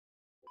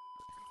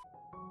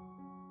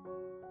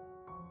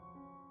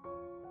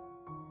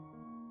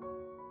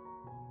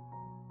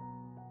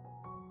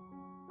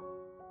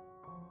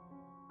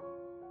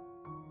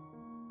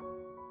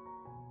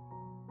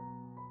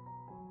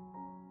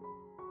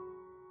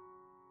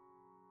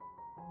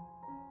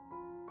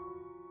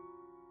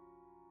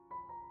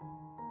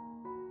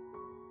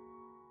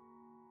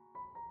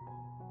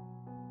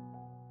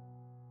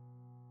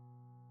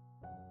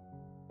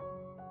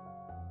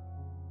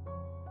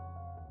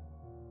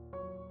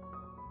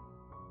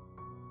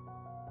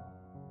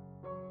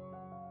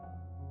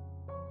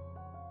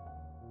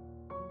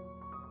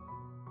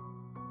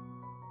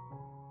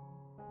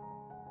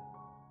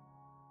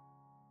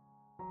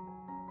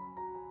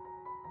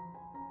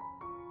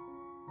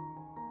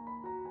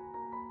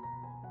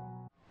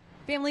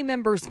Family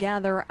members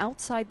gather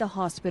outside the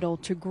hospital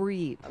to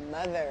grieve. A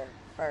mother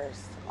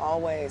first,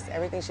 always.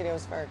 Everything she did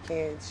was for her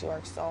kids. She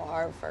worked so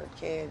hard for her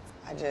kids.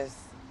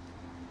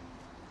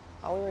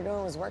 All we were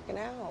doing was working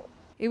out.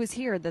 It was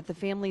here that the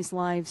family's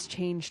lives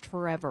changed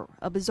forever.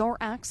 A bizarre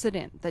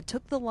accident that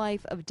took the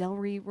life of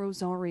Delrie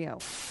Rosario.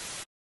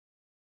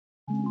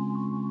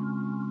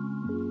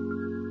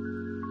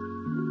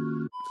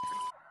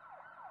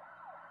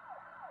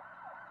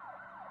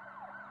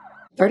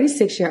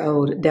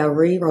 "36-year-old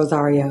Delrie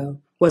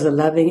Rosario was a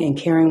loving and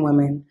caring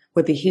woman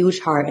with a huge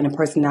heart and a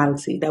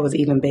personality that was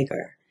even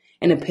bigger,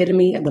 an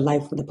epitome of the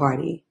life of the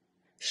party.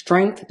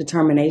 Strength,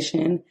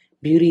 determination,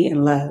 beauty,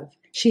 and love.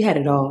 She had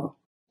it all.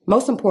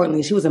 Most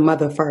importantly, she was a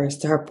mother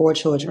first to her 4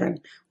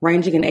 children,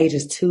 ranging in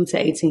ages 2 to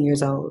 18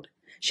 years old.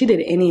 She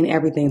did any and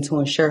everything to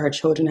ensure her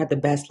children had the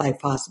best life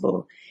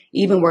possible,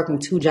 even working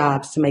 2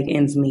 jobs to make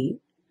ends meet.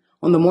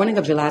 On the morning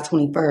of July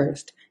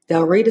 21st,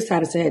 Delrie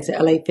decided to head to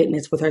LA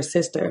Fitness with her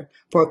sister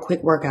for a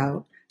quick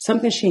workout,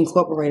 something she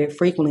incorporated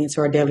frequently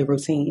into her daily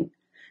routine.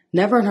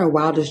 Never in her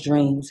wildest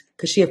dreams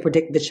could she have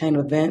predicted the chain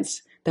of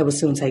events that would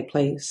soon take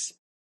place.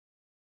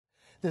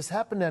 This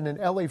happened at an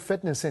LA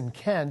Fitness in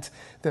Kent.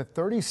 The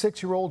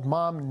 36-year-old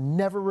mom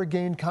never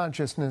regained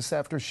consciousness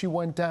after she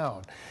went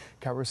down.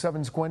 KIRO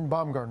 7's Gwen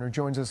Baumgartner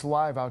joins us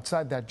live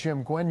outside that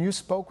gym. Gwen, you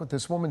spoke with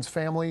this woman's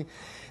family.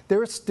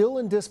 They're still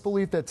in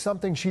disbelief that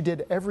something she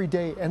did every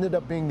day ended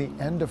up being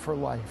the end of her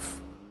life.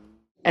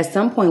 At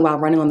some point while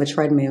running on the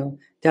treadmill,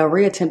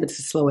 Delrie attempted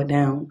to slow it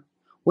down.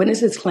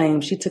 Witnesses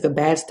claim she took a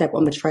bad step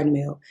on the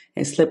treadmill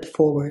and slipped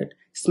forward,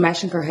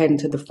 smashing her head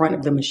into the front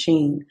of the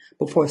machine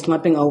before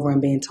slumping over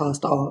and being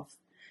tossed off.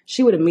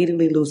 She would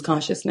immediately lose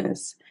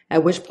consciousness,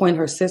 at which point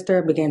her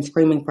sister began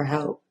screaming for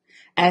help,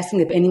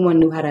 asking if anyone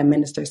knew how to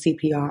administer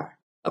CPR.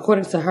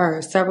 According to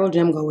her, several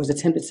gym-goers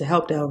attempted to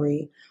help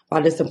Delrie,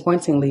 while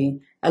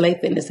disappointingly, LA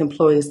Fitness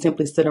employees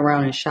simply stood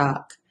around in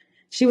shock.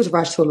 She was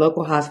rushed to a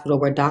local hospital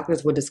where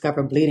doctors would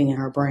discover bleeding in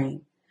her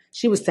brain.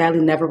 She would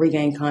sadly never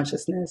regain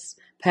consciousness,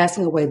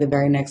 passing away the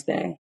very next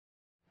day.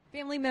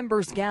 Family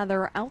members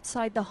gather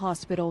outside the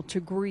hospital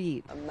to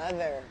grieve. A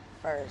mother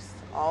first,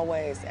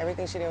 always.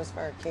 Everything she did was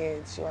for her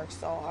kids. She worked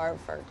so hard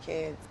for her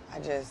kids.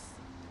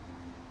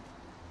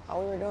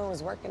 All we were doing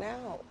was working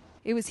out.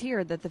 It was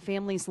here that the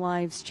family's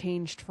lives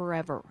changed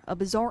forever. A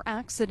bizarre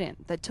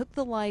accident that took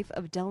the life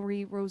of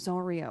Delrie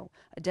Rosario,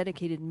 a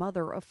dedicated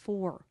mother of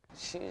 4.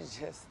 She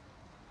just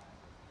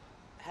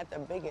had the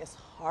biggest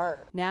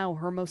heart. Now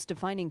her most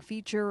defining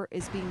feature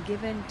is being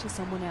given to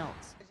someone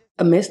else.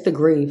 Amidst the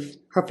grief,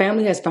 her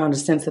family has found a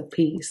sense of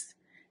peace.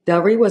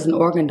 Delrie was an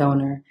organ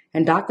donor,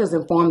 and doctors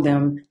informed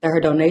them that her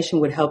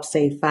donation would help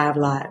save 5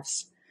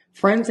 lives.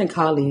 Friends and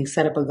colleagues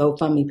set up a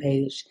GoFundMe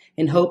page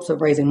in hopes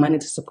of raising money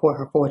to support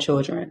her 4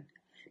 children.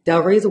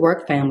 Delrie's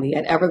work family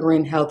at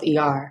Evergreen Health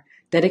ER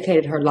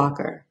dedicated her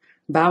locker,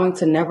 vowing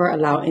to never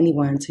allow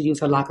anyone to use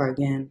her locker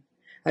again.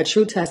 A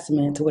true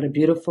testament to what a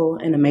beautiful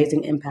and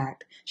amazing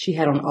impact she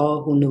had on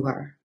all who knew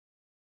her.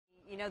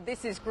 You know,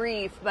 this is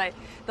grief, but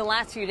the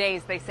last few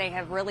days, they say,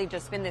 have really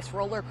just been this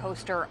roller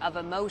coaster of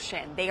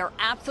emotion. They are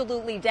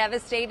absolutely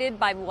devastated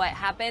by what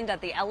happened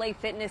at the LA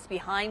Fitness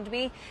behind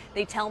me.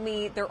 They tell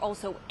me they're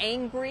also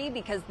angry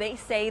because they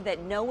say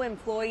that no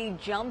employee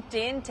jumped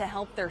in to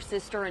help their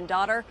sister and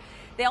daughter.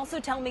 They also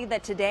tell me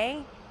that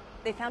today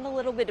they found a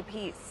little bit of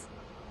peace.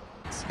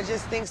 I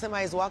just think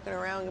somebody's walking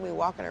around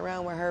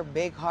with her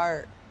big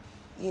heart,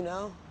 you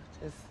know,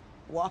 just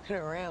walking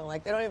around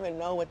like they don't even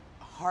know what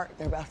heart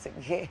they're about to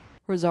get.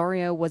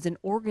 Rosario was an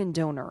organ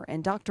donor,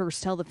 and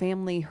doctors tell the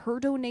family her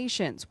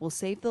donations will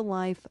save the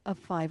life of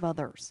 5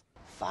 others.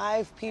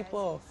 5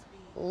 people,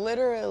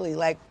 literally,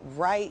 like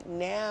right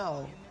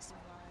now,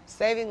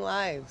 saving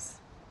lives.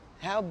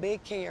 How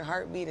big can your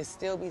heart be to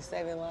still be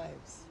saving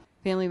lives?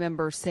 Family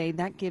members say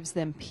that gives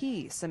them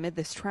peace amid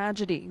this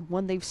tragedy,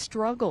 one they've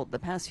struggled the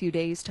past few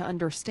days to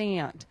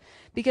understand.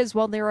 Because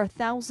while there are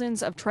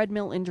thousands of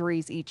treadmill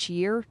injuries each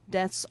year,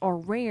 deaths are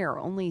rare,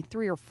 only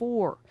 3 or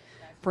 4.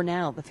 For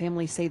now, the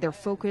family say their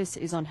focus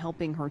is on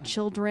helping her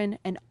children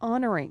and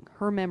honoring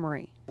her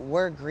memory.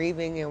 We're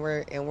grieving and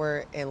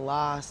we're in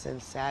loss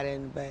and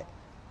saddened, but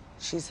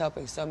she's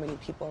helping so many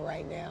people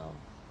right now.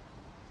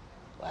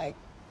 Like,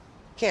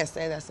 can't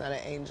say that's not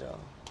an angel.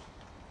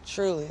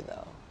 Truly,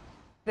 though.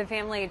 The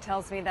family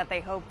tells me that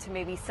they hope to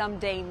maybe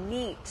someday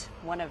meet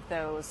one of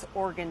those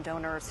organ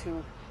donors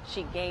who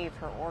she gave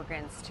her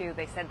organs to.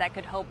 They said that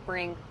could help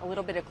bring a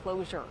little bit of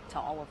closure to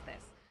all of this.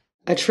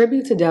 A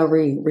tribute to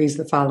Delrie reads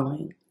the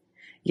following.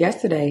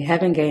 Yesterday,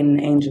 heaven gained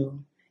an angel,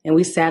 and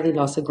we sadly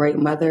lost a great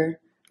mother,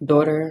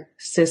 daughter,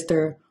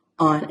 sister,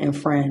 aunt, and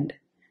friend.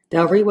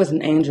 Delrie was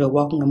an angel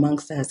walking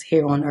amongst us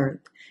here on earth,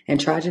 and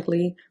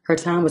tragically, her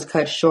time was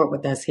cut short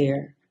with us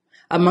here.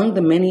 Among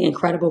the many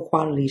incredible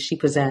qualities she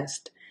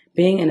possessed,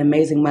 being an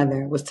amazing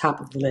mother was top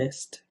of the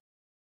list.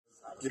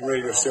 Getting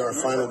ready to say our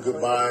final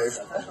goodbyes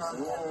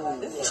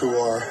to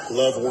our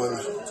loved one,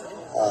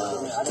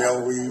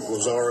 Delrie,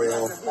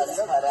 Rosario,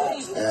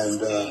 and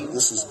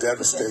this is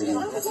devastating.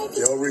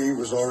 Delrie,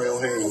 Rosario,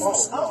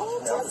 Haynes,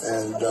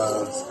 and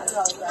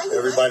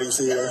everybody's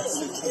here.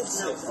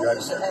 You got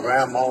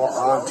grandma,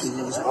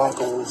 aunties,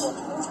 uncles,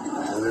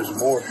 and there's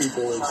more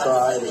people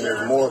inside, and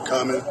there's more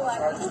coming.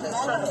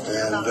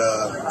 And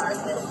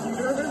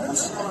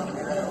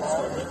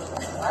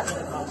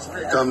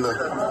come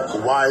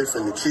the wife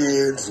and the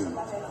kids and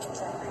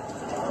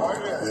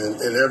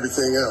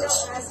everything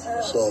else.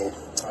 So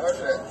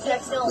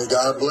may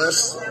God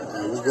bless,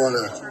 and we're going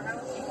to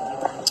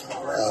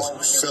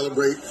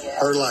celebrate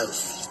her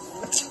life.